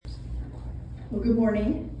Well, good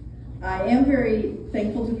morning. I am very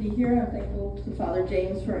thankful to be here. I'm thankful to Father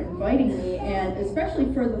James for inviting me, and especially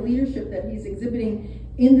for the leadership that he's exhibiting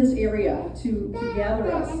in this area to gather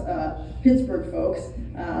us, Pittsburgh folks,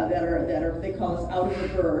 that are they call us out of the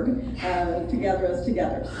burg, to gather us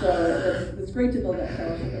together. So it's great to build that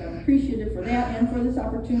fellowship, and I'm appreciative for that and for this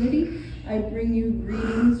opportunity. I bring you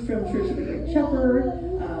greetings from Church of the Great Shepherd,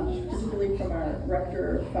 particularly from our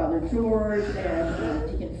rector, Father George, and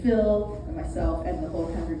Deacon Phil, and myself, and the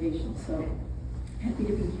whole congregation. So happy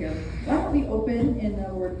to be here. Why don't we open in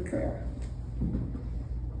a word of prayer?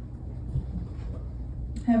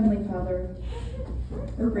 Heavenly Father,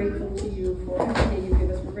 we're grateful to you for every day you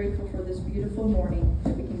give us. We're grateful for this beautiful morning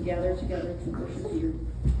that we can gather together to worship you.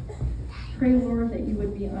 Pray, Lord, that you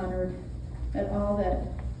would be honored at all that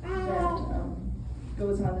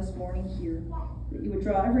goes on this morning here, that you would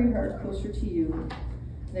draw every heart closer to you,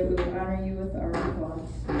 that we would honor you with our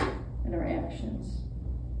thoughts and our actions.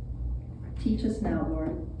 Teach us now,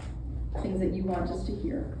 Lord, things that you want us to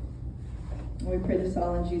hear. And we pray this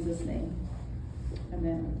all in Jesus' name.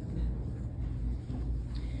 Amen.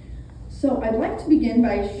 So I'd like to begin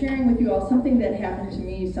by sharing with you all something that happened to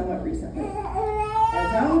me somewhat recently.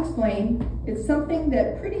 As I'll explain, it's something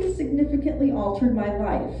that pretty significantly altered my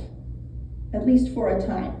life, at least for a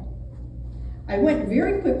time. I went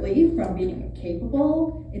very quickly from being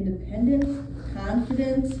capable, independent,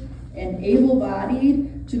 confident, and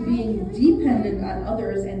able-bodied to being dependent on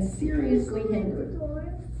others and seriously hindered.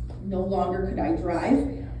 No longer could I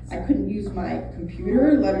drive. I couldn't use my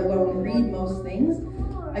computer, let alone read most things.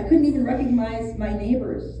 I couldn't even recognize my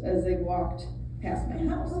neighbors as they walked past my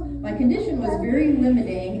house. My condition was very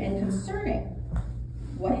limiting and concerning.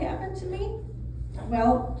 What happened to me?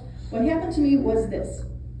 Well, what happened to me was this.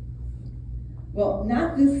 Well,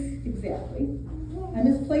 not this exactly. I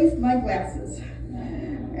misplaced my glasses.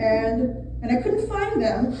 And I couldn't find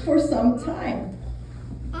them for some time.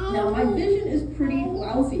 Now, my vision is pretty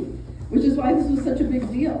lousy, which is why this was such a big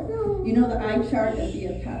deal. You know the eye chart at the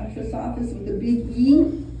optometrist's office with the big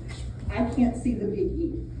E? I can't see the big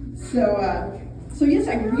E. So yes,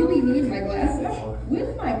 I really need my glasses.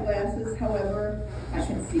 With my glasses, however, I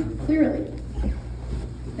can see clearly.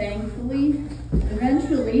 Thankfully,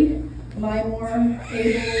 eventually, my more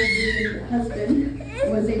able husband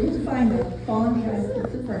was able to find them, falling behind a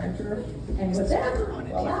piece of furniture, and with that,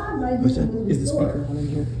 voila, my vision was restored. Is the speaker on in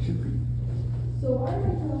here? So why am I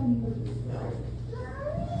telling you this?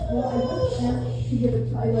 Well, I wasn't asked to give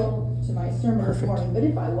a title to my sermon this morning, but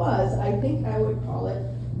if I was, I think I would call it,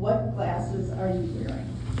 "What Glasses Are You Wearing?"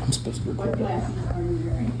 I'm supposed to record. What glasses are you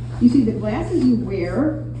wearing? You see, the glasses you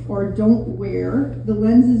wear or don't wear, the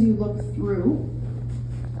lenses you look through,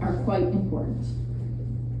 are quite important.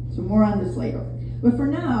 So more on this later. But for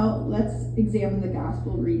now, let's examine the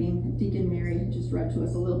gospel reading Deacon Mary just read to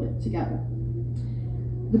us a little bit together.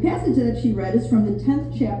 The passage that she read is from the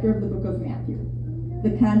 10th chapter of the book of Matthew.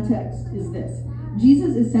 The context is this.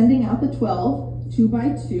 Jesus is sending out the 12, 2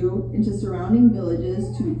 by 2, into surrounding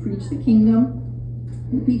villages to preach the kingdom.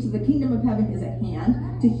 The preach of the kingdom of heaven is at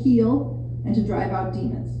hand, to heal and to drive out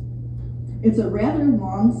demons. It's a rather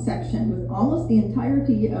long section with almost the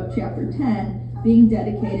entirety of chapter 10 being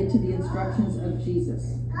dedicated to the instructions of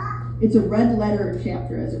Jesus. It's a red letter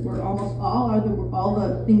chapter, as it were. Almost all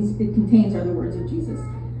the things it contains are the words of Jesus.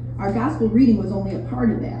 Our gospel reading was only a part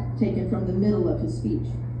of that, taken from the middle of his speech.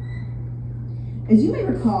 As you may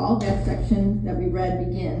recall, that section that we read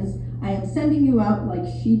begins, "I am sending you out like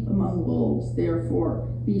sheep among wolves, therefore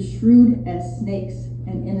be shrewd as snakes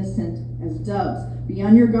and innocent as doves. Be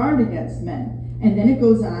on your guard against men." And then it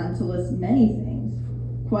goes on to list many things,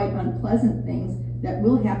 quite unpleasant things, that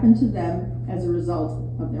will happen to them as a result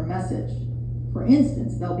of their message. For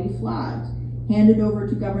instance, they'll be flogged, handed over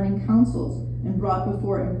to governing councils, and brought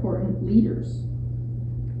before important leaders.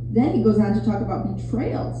 Then he goes on to talk about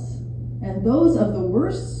betrayals, and those of the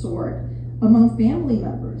worst sort among family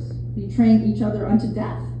members, betraying each other unto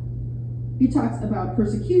death. He talks about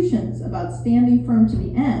persecutions, about standing firm to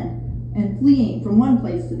the end, and fleeing from one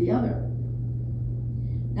place to the other.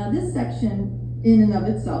 Now this section, in and of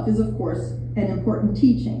itself, is of course an important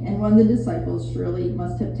teaching, and one the disciples surely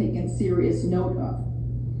must have taken serious note of.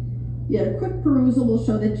 Yet a quick perusal will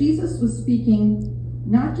show that Jesus was speaking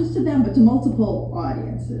not just to them, but to multiple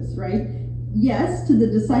audiences, right? Yes, to the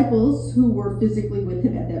disciples who were physically with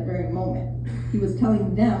him at that very moment. He was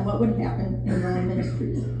telling them what would happen in their own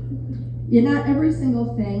ministries. Yet not every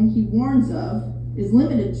single thing he warns of is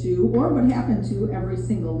limited to or would happen to every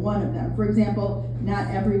single one of them. For example, not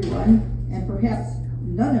everyone, and perhaps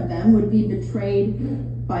none of them, would be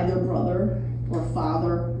betrayed by their brother or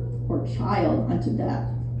father or child unto death.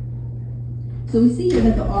 So we see here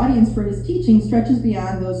that the audience for his teaching stretches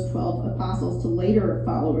beyond those 12 apostles to later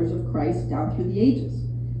followers of Christ down through the ages.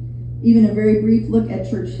 Even a very brief look at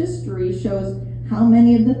church history shows how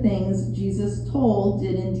many of the things Jesus told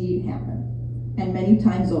did indeed happen, and many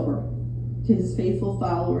times over, to his faithful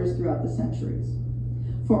followers throughout the centuries.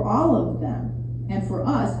 For all of them, and for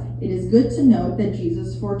us, it is good to note that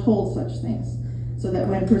Jesus foretold such things, so that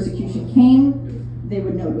when persecution came, they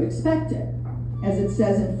would know to expect it. As it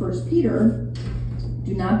says in 1 Peter,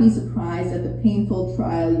 do not be surprised at the painful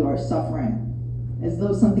trial you are suffering, as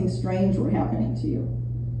though something strange were happening to you.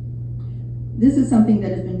 This is something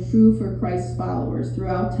that has been true for Christ's followers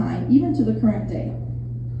throughout time, even to the current day.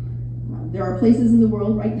 There are places in the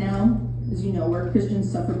world right now, as you know, where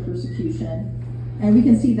Christians suffer persecution, and we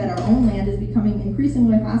can see that our own land is becoming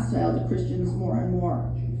increasingly hostile to Christians more and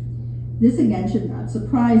more. This again should not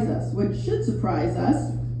surprise us. What should surprise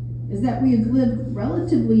us is that we have lived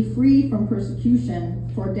relatively free from persecution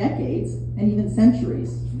for decades and even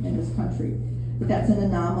centuries in this country. But that's an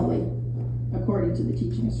anomaly, according to the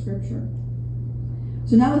teaching of Scripture.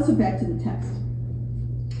 So now let's go back to the text.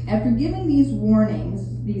 After giving these warnings,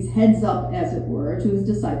 these heads up, as it were, to his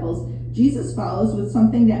disciples, Jesus follows with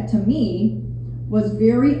something that to me was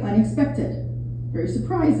very unexpected, very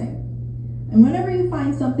surprising. And whenever you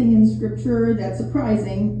find something in Scripture that's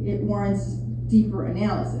surprising, it warrants deeper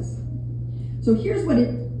analysis. So here's what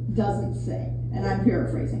it doesn't say, and I'm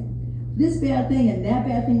paraphrasing. This bad thing and that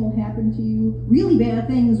bad thing will happen to you. Really bad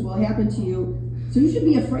things will happen to you. So you should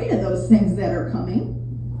be afraid of those things that are coming.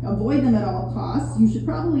 Avoid them at all costs. You should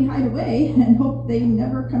probably hide away and hope they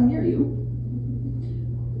never come near you.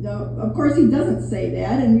 Now, of course, he doesn't say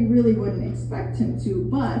that, and we really wouldn't expect him to,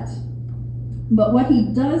 but what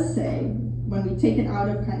he does say, when we take it out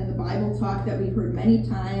of kind of the Bible talk that we've heard many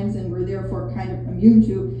times and we're therefore kind of immune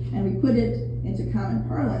to, and we put it into common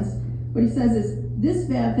parlance, what he says is, this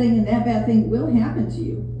bad thing and that bad thing will happen to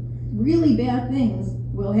you. Really bad things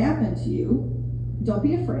will happen to you. Don't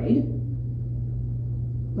be afraid.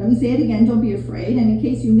 Let me say it again, don't be afraid. And in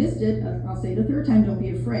case you missed it, I'll say it a third time, don't be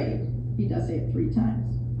afraid. He does say it 3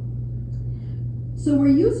 times. So we're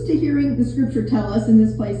used to hearing the Scripture tell us in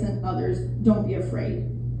this place and others, don't be afraid.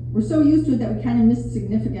 We're so used to it that we kind of miss the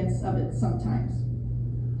significance of it sometimes.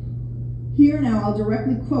 Here now, I'll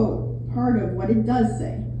directly quote part of what it does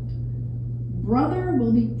say. Brother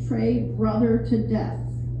will betray brother to death,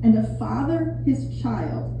 and a father his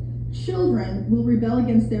child. Children will rebel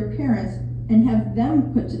against their parents and have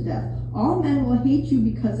them put to death. All men will hate you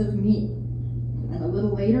because of me. And a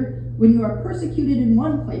little later, when you are persecuted in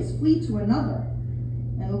one place, flee to another.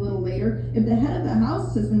 And a little later, if the head of the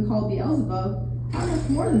house has been called Beelzebub, how much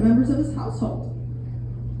more the members of his household?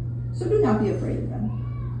 So do not be afraid of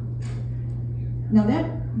them. Now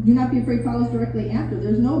that do not be afraid follows directly after.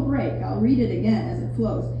 There's no break. I'll read it again as it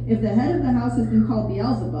flows. If the head of the house has been called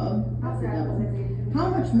Beelzebub, that's the devil, how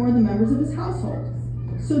much more the members of his household?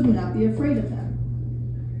 So do not be afraid of them.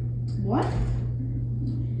 What?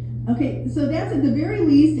 Okay, so that's at the very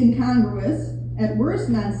least incongruous, at worst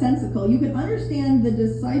nonsensical. You can understand the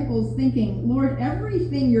disciples thinking, Lord,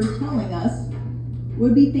 everything you're telling us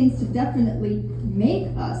would be things to definitely make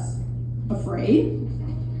us afraid,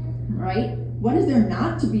 right? What is there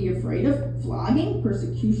not to be afraid of? Flogging,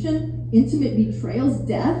 persecution, intimate betrayals,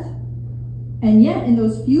 death. And yet, in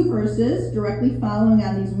those few verses directly following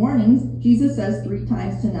on these warnings, Jesus says 3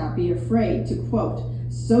 times to not be afraid, to quote,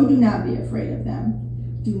 so do not be afraid of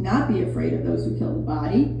them. Do not be afraid of those who kill the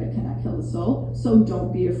body, but cannot kill the soul, so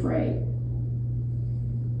don't be afraid.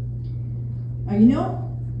 Now, you know,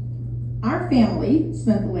 our family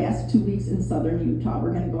spent the last 2 weeks in southern Utah.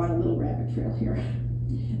 We're going to go on a little rabbit trail here.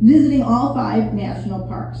 Visiting all 5 national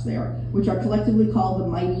parks there, which are collectively called the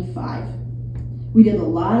Mighty 5. We did a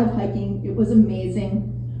lot of hiking. It was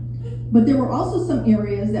amazing. But there were also some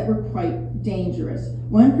areas that were quite dangerous.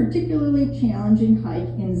 One particularly challenging hike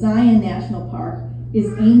in Zion National Park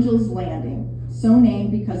is Angel's Landing, so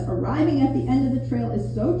named because arriving at the end of the trail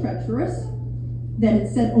is so treacherous that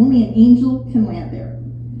it's said only an angel can land there.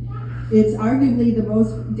 It's arguably the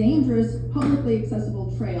most dangerous publicly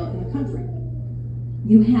accessible trail in the country.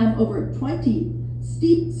 You have over 20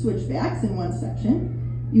 steep switchbacks in one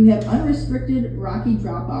section. You have unrestricted rocky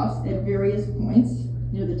drop-offs at various points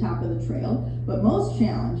near the top of the trail, but most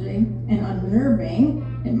challenging and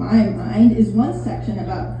unnerving, in my mind, is one section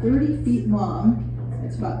about 30 feet long.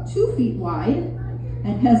 It's about 2 feet wide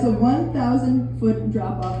and has a 1,000-foot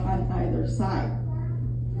drop-off on either side.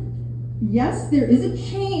 Yes, there is a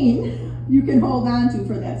chain you can hold on to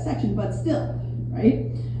for that section, but still,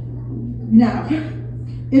 right? Now,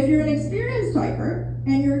 if you're an experienced hiker,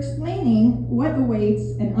 and you're explaining what awaits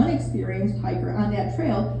an unexperienced hiker on that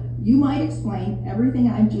trail, you might explain everything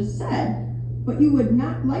I've just said, but you would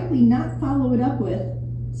likely not follow it up with,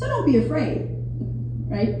 so don't be afraid,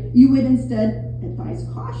 right? You would instead advise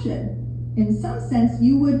caution. In some sense,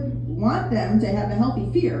 you would want them to have a healthy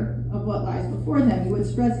fear of what lies before them. You would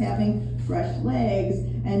stress having fresh legs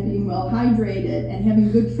and being well hydrated and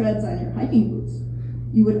having good treads on your hiking boots.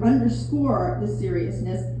 You would underscore the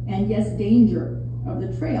seriousness and, yes, danger of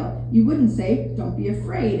the trail. You wouldn't say, don't be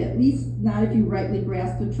afraid, at least not if you rightly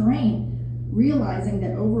grasp the terrain, realizing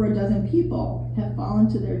that over a dozen people have fallen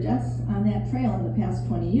to their deaths on that trail in the past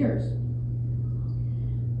 20 years.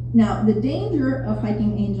 Now, the danger of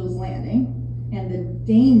hiking Angel's Landing and the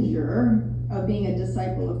danger of being a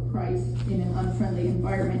disciple of Christ in an unfriendly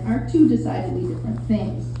environment are two decidedly different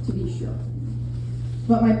things, to be sure.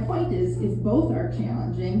 But my point is, if both are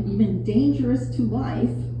challenging, even dangerous to life,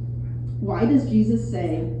 why does Jesus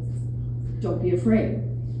say, don't be afraid?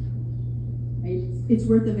 Right? It's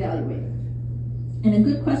worth evaluating. And a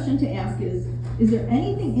good question to ask is there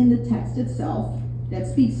anything in the text itself that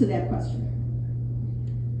speaks to that question?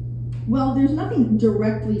 Well, there's nothing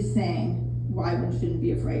directly saying why one shouldn't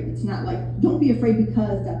be afraid. It's not like, don't be afraid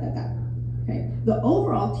because ... Okay. The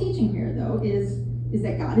overall teaching here, though, is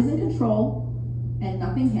that God is in control and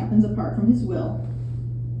nothing happens apart from his will.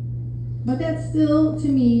 But that still, to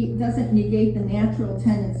me, doesn't negate the natural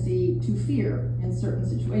tendency to fear in certain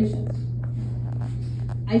situations.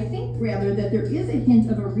 I think, rather, that there is a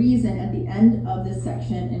hint of a reason at the end of this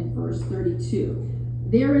section in verse 32.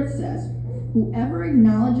 There it says, whoever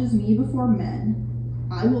acknowledges me before men,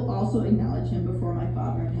 I will also acknowledge him before my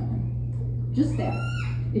Father in heaven. Just that.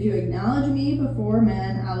 If you acknowledge me before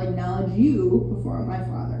men, I'll acknowledge you before my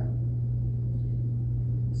Father.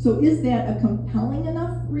 So is that a compelling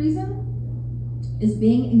enough reason? Is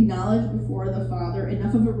being acknowledged before the Father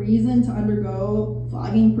enough of a reason to undergo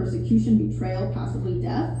flogging, persecution, betrayal, possibly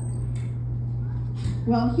death?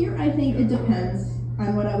 Well, here I think it depends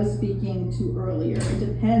on what I was speaking to earlier. It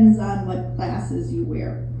depends on what glasses you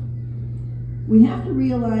wear. We have to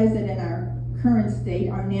realize that in our current state,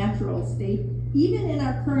 our natural state, even in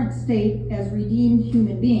our current state as redeemed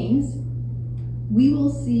human beings, we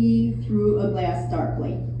will see through a glass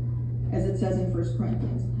darkly, as it says in 1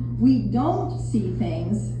 Corinthians. We don't see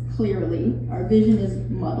things clearly. Our vision is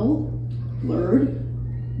muddled, blurred.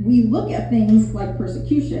 We look at things like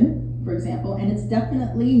persecution, for example, and it's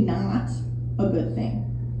definitely not a good thing.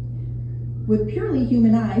 With purely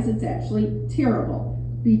human eyes, it's actually terrible.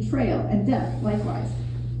 Betrayal and death, likewise.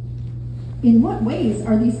 In what ways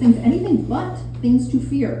are these things anything but things to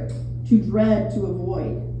fear, to dread, to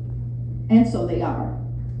avoid? And so they are,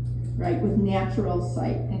 right, with natural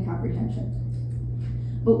sight and comprehension.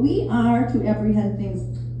 But we are to apprehend things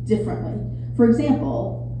differently. For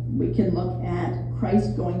example, we can look at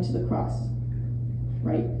Christ going to the cross,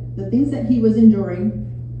 right? The things that he was enduring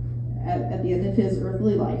at the end of his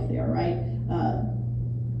earthly life there, right?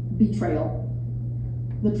 Betrayal,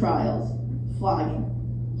 the trials,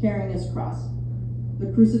 flogging, carrying his cross,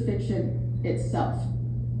 the crucifixion itself.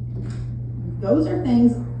 Those are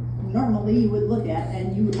things normally you would look at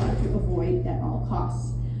and you would want to avoid at all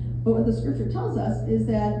costs. But what the scripture tells us is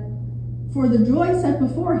that for the joy set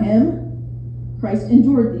before him, Christ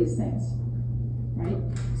endured these things, right?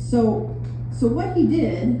 So what he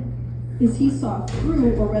did is he saw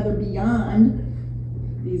through, or rather beyond,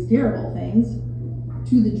 these terrible things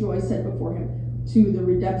to the joy set before him, to the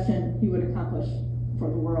redemption he would accomplish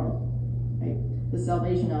for the world, right? The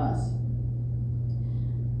salvation of us.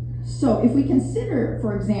 So if we consider,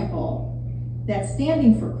 for example, that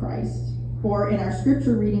standing for Christ, or in our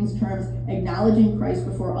scripture readings terms, acknowledging Christ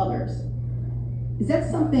before others, is that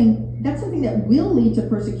something that will lead to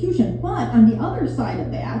persecution? But on the other side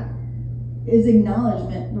of that is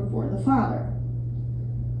acknowledgement before the Father.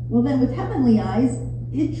 Well, then with heavenly eyes,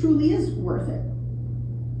 it truly is worth it.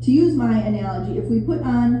 To use my analogy, if we put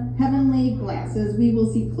on heavenly glasses, we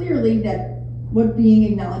will see clearly that what being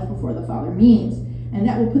acknowledged before the Father means, and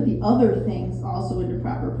that will put the other things also into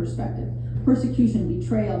proper perspective. Persecution,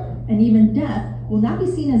 betrayal, and even death will not be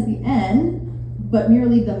seen as the end, but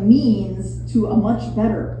merely the means to a much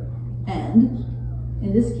better end.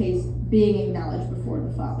 In this case, being acknowledged before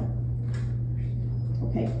the Father.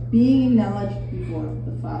 Okay, being acknowledged before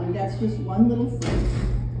the Father. That's just one little phrase,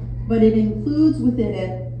 but it includes within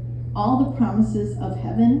it all the promises of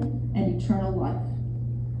heaven and eternal life.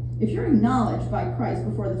 If you're acknowledged by Christ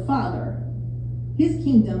before the Father, his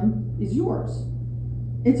kingdom is yours.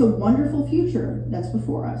 It's a wonderful future that's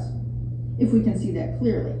before us, if we can see that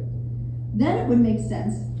clearly. Then it would make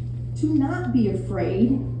sense to not be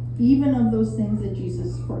afraid even of those things that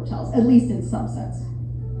Jesus foretells, at least in some sense,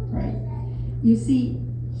 right? You see,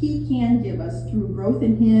 he can give us, through growth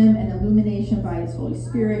in him and illumination by his Holy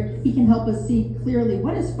Spirit, he can help us see clearly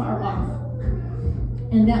what is far off,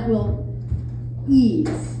 and that will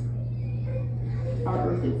ease our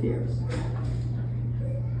earthly fears.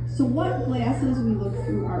 So what glasses we look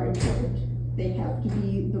through are important. They have to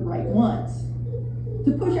be the right ones.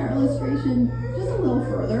 To push our illustration just a little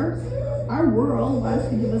further, our world wants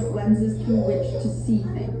to give us lenses through which to see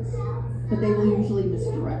things, but they will usually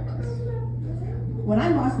misdirect us. When I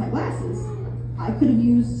lost my glasses, I could have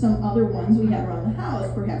used some other ones we had around the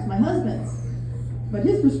house, perhaps my husband's. But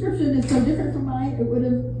his prescription is so different from mine, it would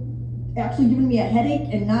have actually given me a headache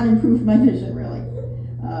and not improved my vision, really.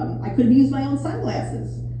 I could have used my own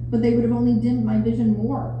sunglasses, but they would have only dimmed my vision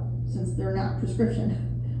more, since they're not prescription.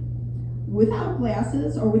 Without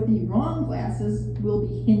glasses, or with the wrong glasses, we'll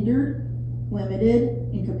be hindered, limited,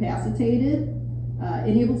 incapacitated,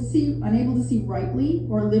 unable to see rightly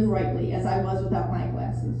or live rightly, as I was without my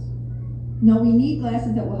glasses. No, we need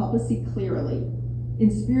glasses that will help us see clearly.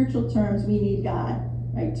 In spiritual terms, we need God,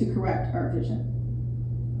 right, to correct our vision.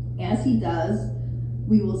 As he does,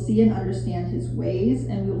 we will see and understand his ways,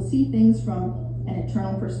 and we will see things from an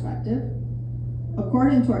eternal perspective.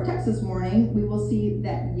 According to our text this morning, we will see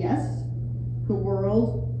that yes, the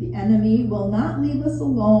world, the enemy, will not leave us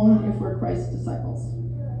alone if we're Christ's disciples.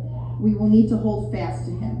 We will need to hold fast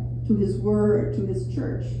to him, to his word, to his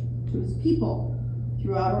church, to his people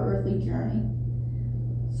throughout our earthly journey.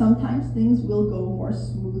 Sometimes things will go more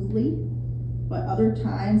smoothly, but other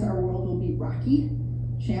times our world will be rocky,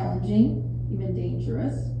 challenging, even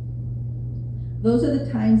dangerous. Those are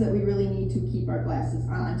the times that we really need to keep our glasses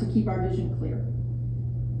on, to keep our vision clear.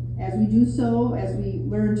 As we do so, as we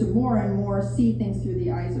learn to more and more see things through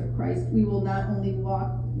the eyes of Christ, we will not only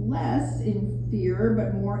walk less in fear,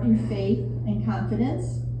 but more in faith and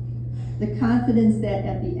confidence. The confidence that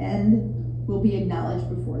at the end will be acknowledged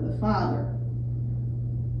before the Father.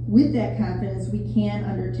 With that confidence, we can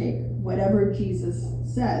undertake whatever Jesus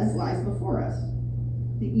says lies before us,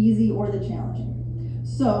 the easy or the challenging.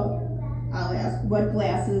 So, I'll ask, what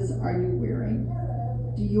glasses are you wearing?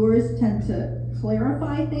 Do yours tend to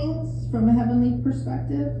clarify things from a heavenly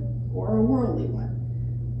perspective or a worldly one?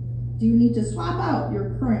 Do you need to swap out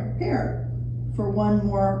your current pair for one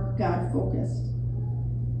more God-focused?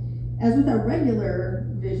 As with our regular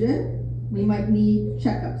vision, we might need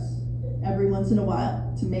checkups every once in a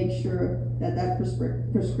while to make sure that that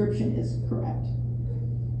prescription is correct.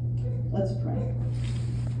 Let's pray.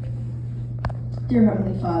 Dear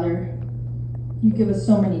Heavenly Father, you give us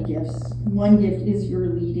so many gifts. One gift is your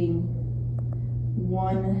leading.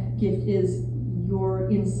 One gift is your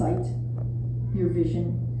insight, your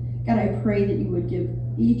vision. God, I pray that you would give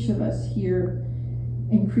each of us here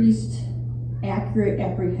increased, accurate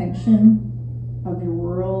apprehension of your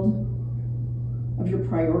world, of your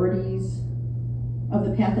priorities, of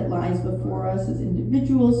the path that lies before us as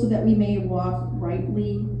individuals, so that we may walk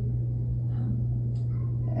rightly.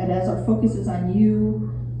 And as our focus is on you,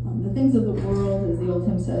 the things of the world, as the old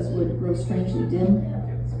hymn says, would grow strangely dim,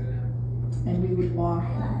 and we would walk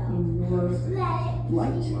in your light.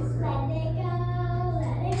 Lord, we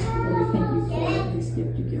thank you for this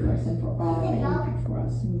gift you give us and for all that you do for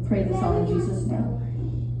us. And we pray this all in Jesus' name.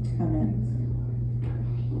 Amen.